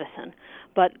exactly a medicine,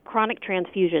 but chronic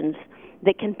transfusions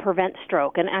that can prevent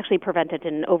stroke and actually prevent it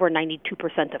in over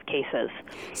 92% of cases.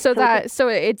 So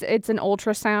it's an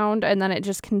ultrasound, and then it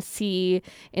just can see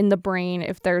in the brain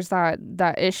if there's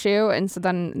that issue, and so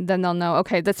then they'll know,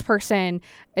 okay, this person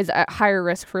is at higher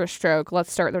risk for a stroke.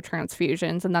 Let's start their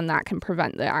transfusions, and then that can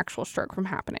prevent the actual stroke from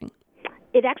happening.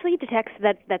 It actually detects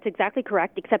that's exactly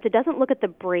correct, except it doesn't look at the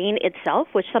brain itself,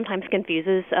 which sometimes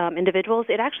confuses individuals.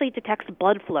 It actually detects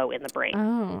blood flow in the brain.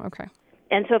 Oh, okay.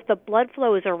 And so if the blood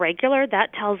flow is irregular,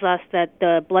 that tells us that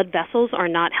the blood vessels are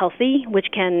not healthy, which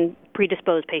can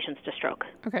predispose patients to stroke.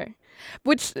 Okay.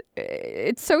 Which,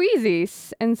 it's so easy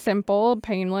and simple,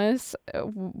 painless.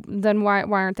 Then why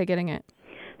aren't they getting it?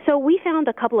 So we found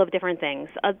a couple of different things.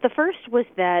 The first was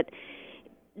that,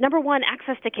 number one,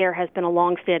 access to care has been a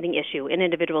long-standing issue in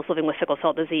individuals living with sickle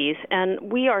cell disease, and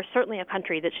we are certainly a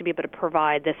country that should be able to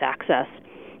provide this access.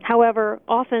 However,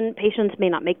 often patients may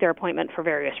not make their appointment for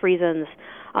various reasons,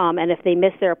 and if they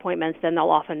miss their appointments, then they'll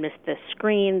often miss the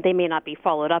screen. They may not be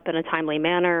followed up in a timely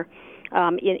manner.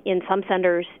 In some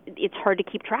centers, it's hard to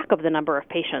keep track of the number of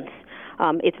patients.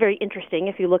 It's very interesting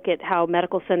if you look at how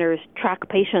medical centers track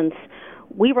patients.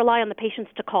 We rely on the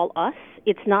patients to call us.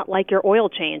 It's not like your oil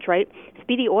change, right?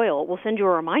 Speedy Oil will send you a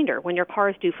reminder when your car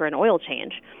is due for an oil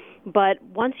change. But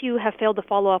once you have failed to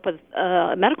follow up with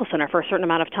a medical center for a certain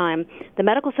amount of time, the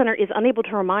medical center is unable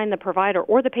to remind the provider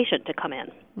or the patient to come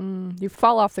in. You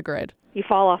fall off the grid. You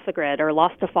fall off the grid or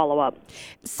lost to follow up.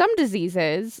 Some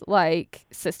diseases, like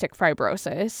cystic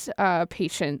fibrosis,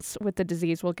 patients with the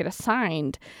disease will get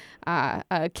assigned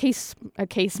a case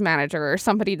manager or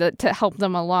somebody to help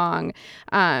them along.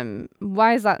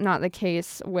 Why is that not the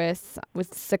case with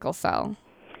sickle cell?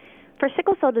 For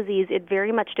sickle cell disease, it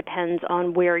very much depends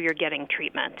on where you're getting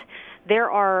treatment.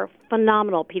 There are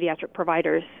phenomenal pediatric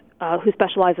providers who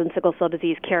specialize in sickle cell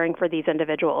disease caring for these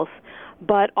individuals,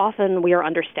 but often we are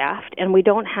understaffed and we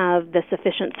don't have the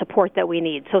sufficient support that we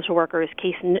need. Social workers,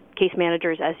 case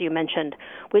managers, as you mentioned,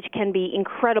 which can be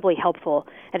incredibly helpful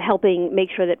at helping make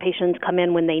sure that patients come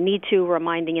in when they need to,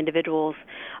 reminding individuals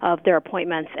of their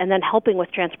appointments, and then helping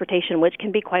with transportation, which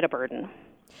can be quite a burden.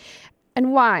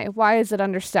 And why? Why is it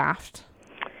understaffed?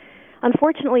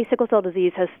 Unfortunately, sickle cell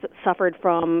disease has suffered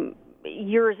from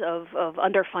years of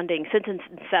underfunding since its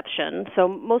inception. So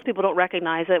most people don't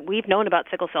recognize it. We've known about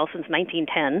sickle cell since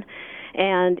 1910,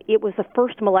 and it was the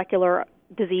first molecular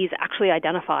disease actually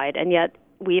identified, and yet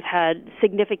we've had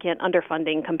significant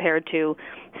underfunding compared to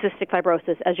cystic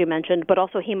fibrosis, as you mentioned, but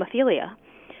also hemophilia.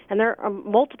 And there are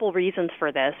multiple reasons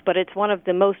for this, but it's one of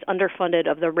the most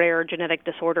underfunded of the rare genetic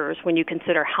disorders when you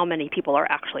consider how many people are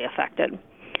actually affected.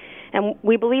 And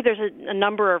we believe there's a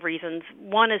number of reasons.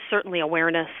 One is certainly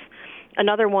awareness.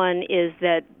 Another one is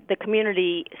that the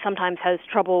community sometimes has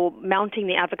trouble mounting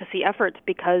the advocacy efforts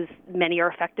because many are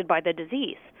affected by the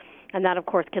disease. And that, of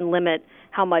course, can limit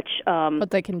how much...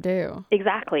 what they can do.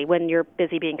 Exactly, when you're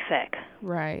busy being sick.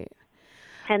 Right.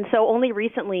 And so only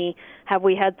recently have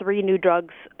we had 3 new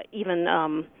drugs even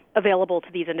available to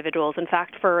these individuals. In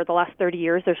fact, for the last 30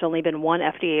 years, there's only been 1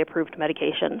 FDA-approved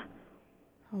medication.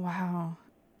 Wow.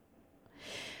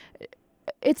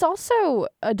 It's also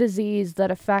a disease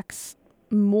that affects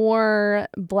more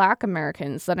Black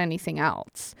Americans than anything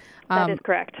else. That is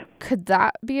correct. Could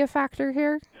that be a factor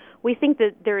here? We think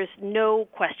that there is no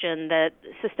question that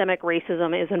systemic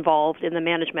racism is involved in the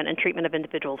management and treatment of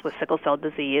individuals with sickle cell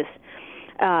disease.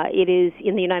 It is,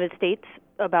 in the United States,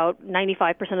 about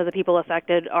 95% of the people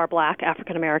affected are Black,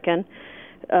 African American.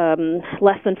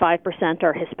 Less than 5%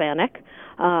 are Hispanic,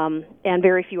 and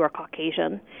very few are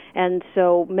Caucasian. And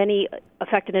so many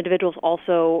affected individuals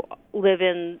also live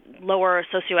in lower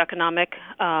socioeconomic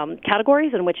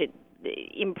categories in which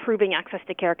improving access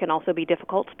to care can also be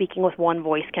difficult. Speaking with one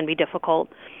voice can be difficult.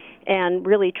 And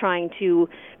really trying to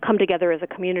come together as a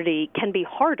community can be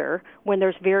harder when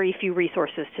there's very few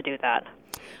resources to do that.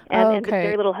 And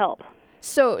very little help.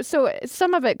 So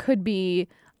some of it could be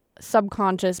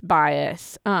subconscious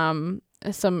bias,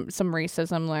 some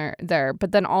racism there,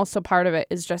 but then also part of it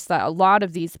is just that a lot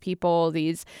of these people,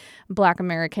 these Black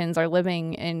Americans, are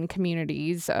living in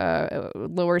communities,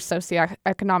 lower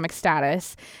socioeconomic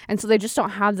status, and so they just don't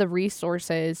have the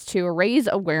resources to raise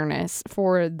awareness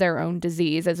for their own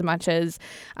disease as much as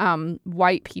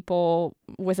white people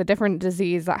with a different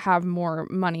disease that have more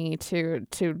money to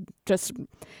just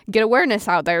get awareness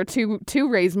out there to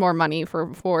raise more money for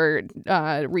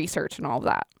research and all of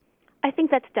that. I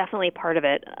think that's definitely part of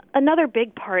it. Another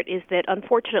big part is that,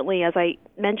 unfortunately, as I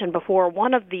mentioned before,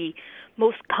 one of the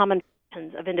most common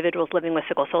symptoms of individuals living with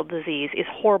sickle cell disease is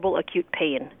horrible acute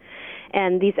pain.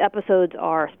 And these episodes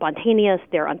are spontaneous,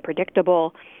 they're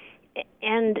unpredictable,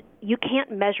 and you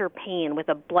can't measure pain with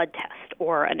a blood test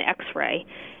or an X-ray.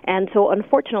 And so,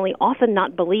 unfortunately, often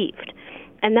not believed.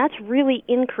 And that's really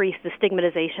increased the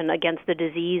stigmatization against the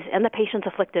disease and the patients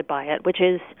afflicted by it, which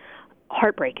is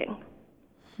heartbreaking.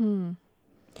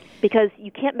 Because you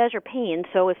can't measure pain,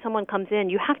 so if someone comes in,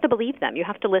 you have to believe them. You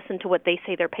have to listen to what they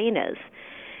say their pain is.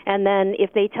 And then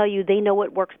if they tell you they know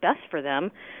what works best for them,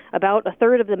 about a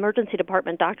third of the emergency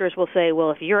department doctors will say,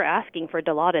 well, if you're asking for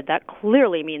Dilaudid, that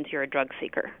clearly means you're a drug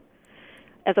seeker,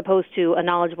 as opposed to a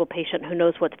knowledgeable patient who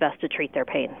knows what's best to treat their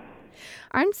pain.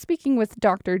 I'm speaking with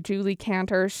Dr. Julie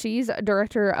Kanter. She's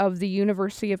director of the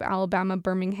University of Alabama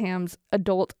Birmingham's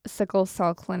Adult Sickle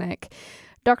Cell Clinic.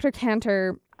 Dr.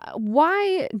 Kanter,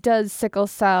 why does sickle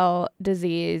cell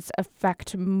disease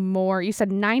affect more? You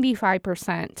said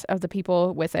 95% of the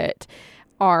people with it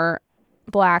are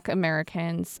Black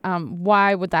Americans.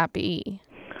 Why would that be?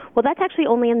 Well, that's actually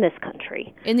only in this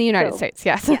country. In the United States,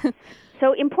 yes. Yes.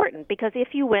 So important, because if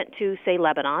you went to, say,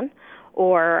 Lebanon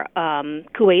or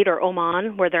Kuwait or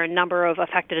Oman, where there are a number of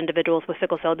affected individuals with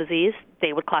sickle cell disease,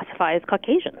 they would classify as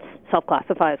Caucasians,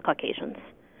 self-classify as Caucasians.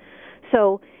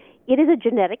 So it is a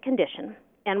genetic condition.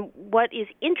 And what is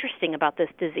interesting about this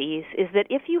disease is that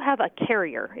if you have a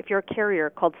carrier, if you're a carrier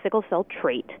called sickle cell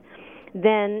trait,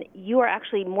 then you are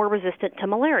actually more resistant to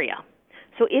malaria.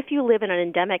 So if you live in an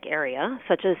endemic area,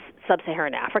 such as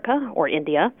sub-Saharan Africa or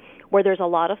India, where there's a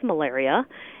lot of malaria,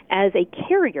 as a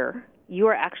carrier, you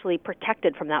are actually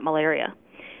protected from that malaria.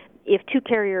 If two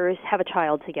carriers have a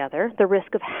child together, the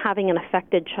risk of having an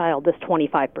affected child is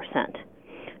 25%.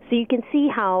 So you can see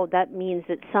how that means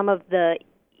that some of the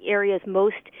areas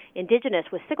most indigenous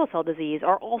with sickle cell disease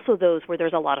are also those where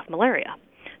there's a lot of malaria.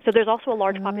 So there's also a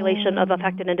large population of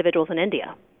affected individuals in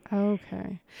India.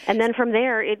 Okay. And then from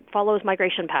there, it follows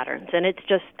migration patterns. And it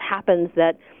just happens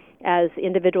that as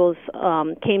individuals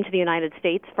came to the United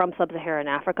States from sub-Saharan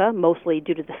Africa, mostly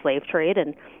due to the slave trade,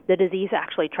 and the disease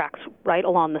actually tracks right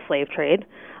along the slave trade,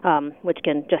 which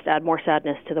can just add more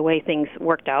sadness to the way things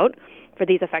worked out for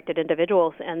these affected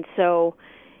individuals. And so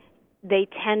they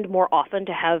tend more often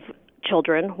to have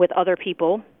children with other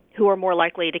people who are more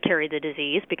likely to carry the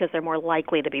disease because they're more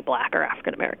likely to be Black or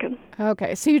African American.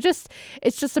 Okay, so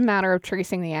it's just a matter of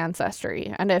tracing the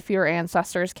ancestry. And if your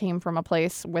ancestors came from a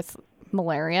place with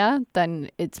malaria, then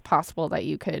it's possible that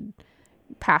you could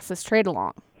pass this trait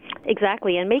along.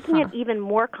 Exactly, and making it even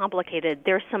more complicated,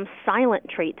 there's some silent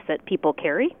traits that people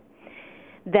carry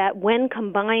that when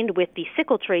combined with the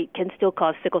sickle trait can still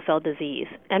cause sickle cell disease.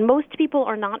 And most people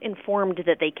are not informed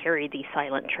that they carry these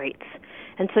silent traits.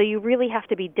 And so you really have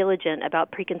to be diligent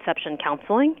about preconception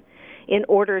counseling in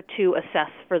order to assess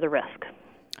for the risk.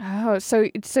 Oh, so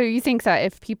you think that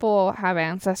if people have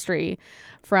ancestry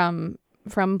from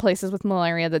places with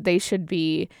malaria, that they should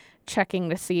be checking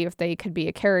to see if they could be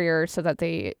a carrier so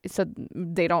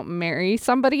they don't marry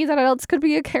somebody that else could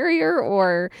be a carrier?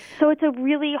 Or so it's a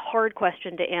really hard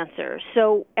question to answer.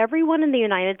 So everyone in the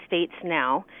United States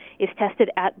now is tested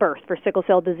at birth for sickle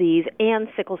cell disease and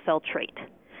sickle cell trait.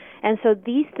 And so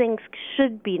these things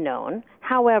should be known.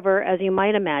 However, as you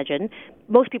might imagine,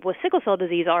 most people with sickle cell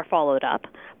disease are followed up,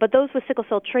 but those with sickle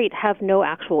cell trait have no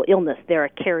actual illness. They're a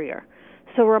carrier.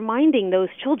 So reminding those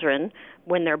children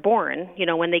when they're born,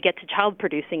 when they get to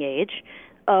child-producing age,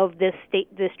 of this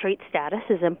trait status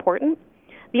is important.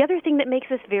 The other thing that makes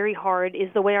this very hard is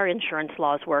the way our insurance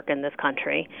laws work in this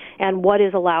country and what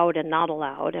is allowed and not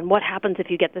allowed, and what happens if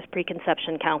you get this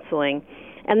preconception counseling,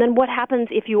 and then what happens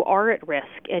if you are at risk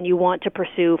and you want to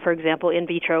pursue, for example, in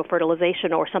vitro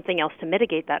fertilization or something else to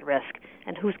mitigate that risk,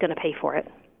 and who's going to pay for it.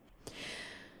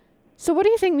 So what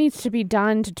do you think needs to be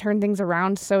done to turn things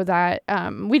around so that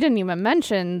we didn't even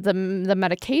mention the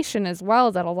medication as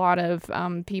well that a lot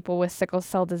of people with sickle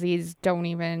cell disease don't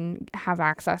even have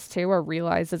access to or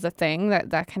realize is a thing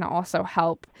that can also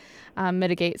help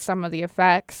mitigate some of the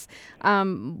effects.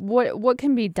 What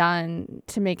can be done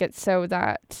to make it so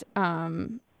that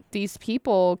these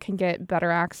people can get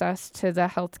better access to the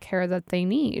health care that they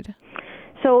need?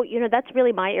 So, that's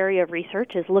really my area of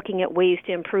research, is looking at ways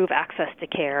to improve access to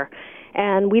care.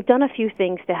 And we've done a few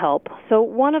things to help. So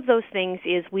one of those things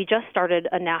is we just started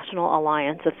a national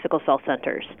alliance of sickle cell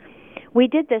centers. We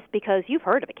did this because you've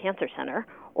heard of a cancer center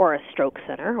or a stroke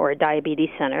center or a diabetes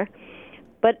center,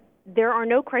 but there are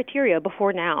no criteria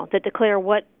before now that declare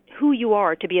who you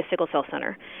are to be a sickle cell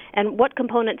center and what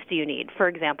components do you need. For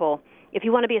example, if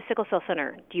you want to be a sickle cell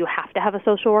center, do you have to have a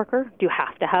social worker? Do you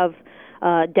have to have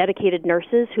dedicated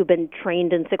nurses who've been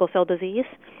trained in sickle cell disease?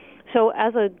 So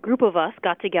as a group of us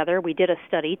got together, we did a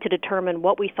study to determine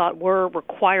what we thought were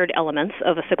required elements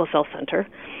of a sickle cell center.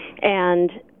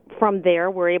 And from there,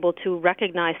 we're able to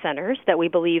recognize centers that we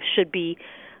believe should be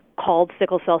called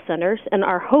sickle cell centers. And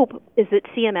our hope is that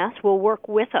CMS will work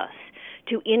with us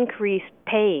to increase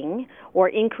paying or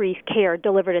increase care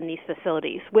delivered in these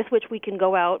facilities, with which we can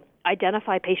go out,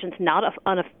 identify patients not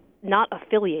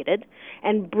affiliated,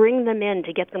 and bring them in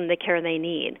to get them the care they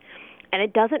need. And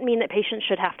it doesn't mean that patients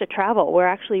should have to travel. We're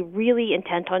actually really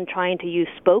intent on trying to use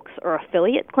spokes or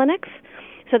affiliate clinics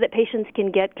so that patients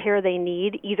can get care they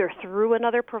need either through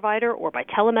another provider or by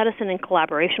telemedicine in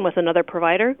collaboration with another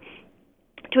provider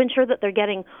to ensure that they're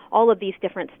getting all of these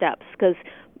different steps. Because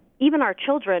even our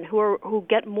children who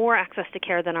get more access to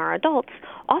care than our adults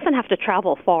often have to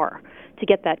travel far to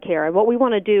get that care. And what we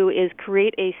want to do is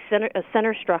create a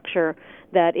center structure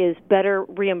that is better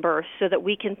reimbursed so that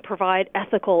we can provide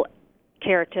ethical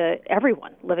care to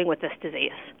everyone living with this disease.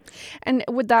 And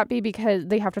would that be because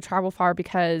they have to travel far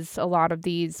because a lot of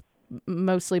these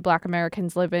mostly Black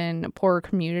Americans live in poorer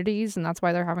communities, and that's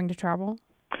why they're having to travel?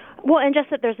 Well, and just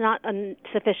that there's not a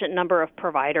sufficient number of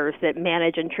providers that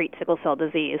manage and treat sickle cell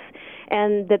disease,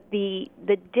 and that the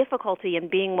difficulty in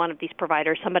being one of these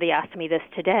providers, somebody asked me this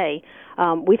today,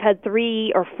 we've had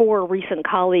 3 or 4 recent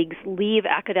colleagues leave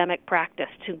academic practice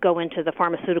to go into the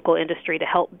pharmaceutical industry to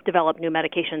help develop new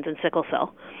medications in sickle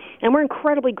cell. And we're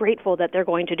incredibly grateful that they're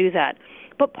going to do that.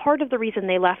 But part of the reason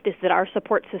they left is that our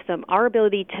support system, our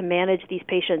ability to manage these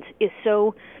patients, is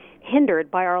so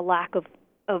hindered by our lack of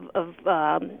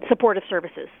supportive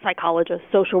services, psychologists,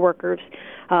 social workers,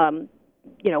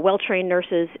 well-trained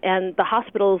nurses, and the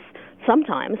hospitals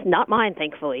sometimes, not mine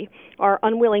thankfully, are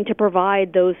unwilling to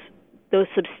provide those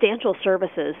substantial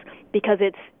services because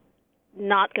it's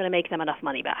not going to make them enough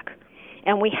money back.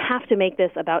 And we have to make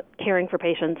this about caring for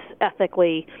patients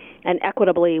ethically and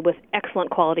equitably with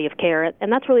excellent quality of care,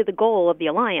 and that's really the goal of the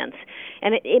Alliance.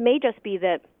 And it may just be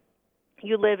that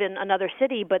you live in another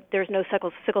city, but there's no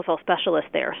sickle cell specialist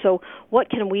there. So what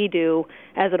can we do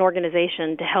as an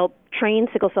organization to help train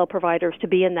sickle cell providers to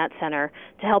be in that center,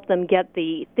 to help them get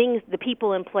the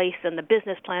people in place and the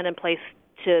business plan in place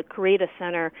to create a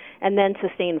center and then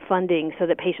sustain funding so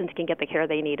that patients can get the care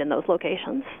they need in those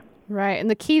locations? Right. And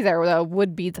the key there, though,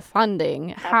 would be the funding.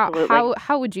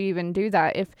 How would you even do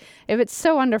that? If it's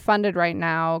so underfunded right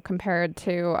now compared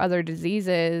to other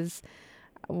diseases,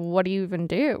 what do you even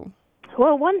do?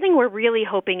 Well, one thing we're really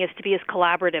hoping is to be as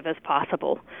collaborative as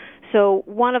possible. So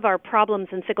one of our problems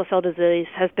in sickle cell disease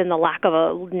has been the lack of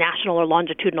a national or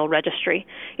longitudinal registry.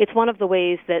 It's one of the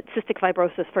ways that cystic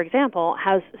fibrosis, for example,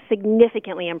 has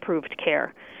significantly improved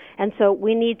care. And so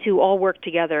we need to all work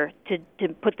together to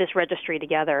put this registry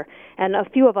together. And a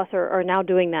few of us are now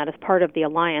doing that as part of the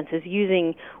Alliance, is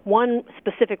using one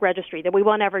specific registry that we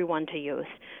want everyone to use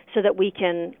so that we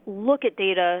can look at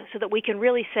data, so that we can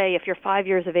really say if you're 5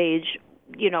 years of age,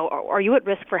 are you at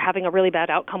risk for having a really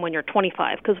bad outcome when you're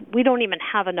 25? Because we don't even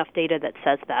have enough data that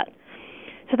says that.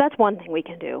 So that's one thing we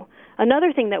can do.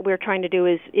 Another thing that we're trying to do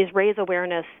is raise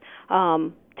awareness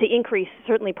to increase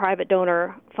certainly private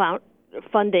donor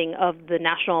funding of the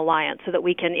National Alliance so that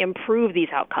we can improve these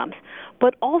outcomes,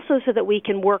 but also so that we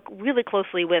can work really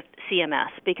closely with CMS,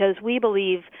 because we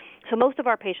believe, so most of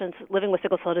our patients living with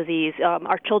sickle cell disease,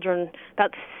 our children,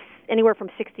 about anywhere from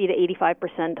 60 to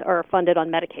 85% are funded on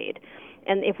Medicaid.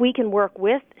 And if we can work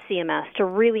with CMS to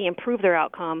really improve their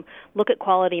outcome, look at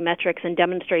quality metrics, and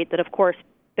demonstrate that, of course,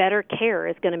 better care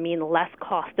is going to mean less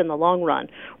cost in the long run,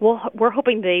 we're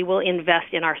hoping they will invest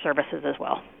in our services as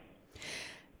well.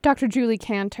 Dr. Julie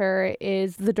Kanter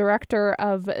is the director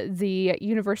of the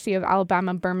University of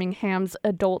Alabama Birmingham's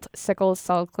Adult Sickle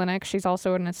Cell Clinic. She's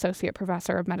also an associate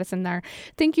professor of medicine there.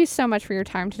 Thank you so much for your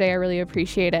time today. I really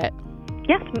appreciate it.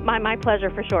 Yes, my pleasure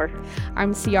for sure.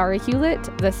 I'm Ciara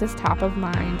Hewlett. This is Top of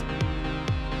Mind.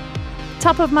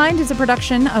 Top of Mind is a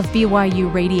production of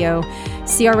BYU Radio.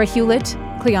 Ciara Hewlett,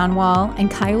 Cleon Wall, and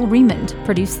Kyle Remond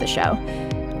produce the show.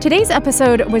 Today's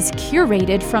episode was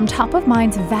curated from Top of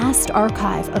Mind's vast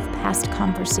archive of past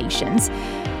conversations.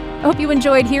 I hope you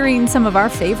enjoyed hearing some of our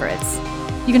favorites.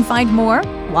 You can find more,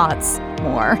 lots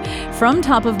more, from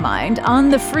Top of Mind on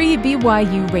the free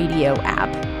BYU Radio app.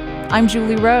 I'm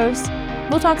Julie Rose.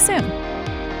 We'll talk soon.